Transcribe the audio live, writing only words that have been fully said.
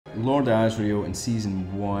Lord Asriel in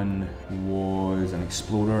season 1 was an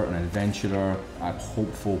explorer, an adventurer, a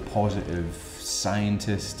hopeful, positive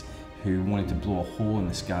scientist who wanted to blow a hole in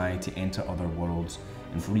the sky to enter other worlds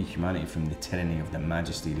and free humanity from the tyranny of the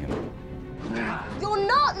Magisterium. You're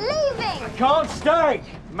not leaving! I can't stay!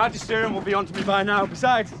 The Magisterium will be onto me by now.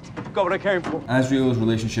 Besides, I've got what I came for. Asriel's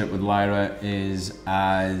relationship with Lyra is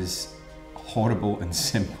as horrible and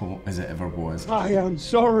simple as it ever was. I am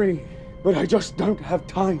sorry, but I just don't have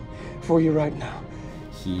time for you right now.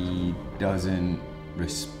 He doesn't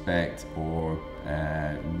respect or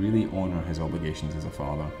really honour his obligations as a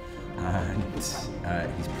father, and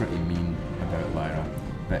he's pretty mean about Lyra,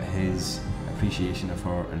 but his appreciation of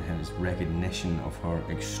her and his recognition of her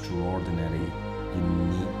extraordinary,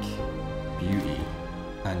 unique beauty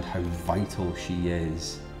and how vital she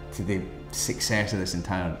is to the success of this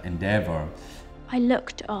entire endeavour. I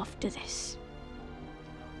looked after this.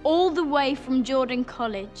 All the way from Jordan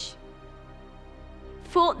College.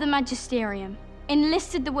 Fought the Magisterium.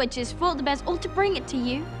 Enlisted the witches, fought the bears, all to bring it to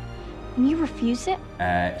you. And you refuse it?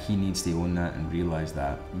 He needs to own that and realise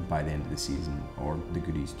that by the end of the season, or the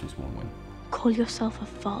goodies just won't win. Call yourself a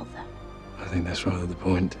father. I think that's rather the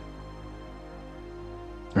point.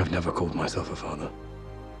 I've never called myself a father.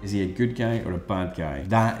 Is he a good guy or a bad guy?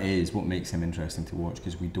 That is what makes him interesting to watch,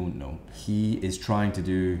 because we don't know. He is trying to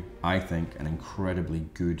do, I think, an incredibly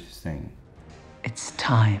good thing. It's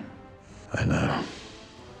time. I know.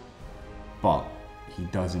 But he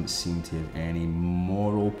doesn't seem to have any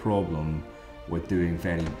moral problem with doing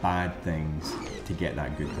very bad things to get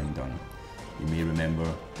that good thing done. You may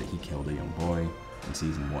remember that he killed a young boy in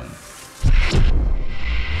season 1.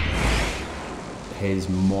 His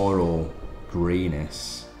moral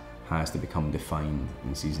greyness has to become defined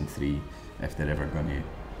in season 3 if they're ever going to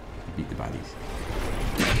beat the baddies.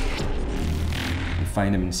 We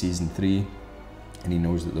find him in season 3 and he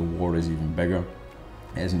knows that the war is even bigger.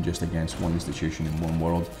 It isn't just against one institution in one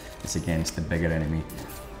world, it's against the bigger enemy,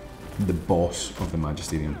 the boss of the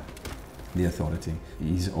Magisterium, the authority.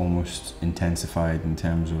 He's almost intensified in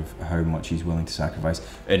terms of how much he's willing to sacrifice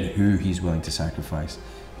and who he's willing to sacrifice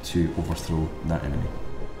to overthrow that enemy.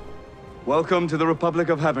 Welcome to the Republic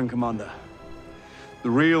of Heaven, Commander.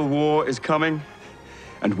 The real war is coming,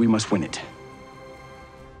 and we must win it.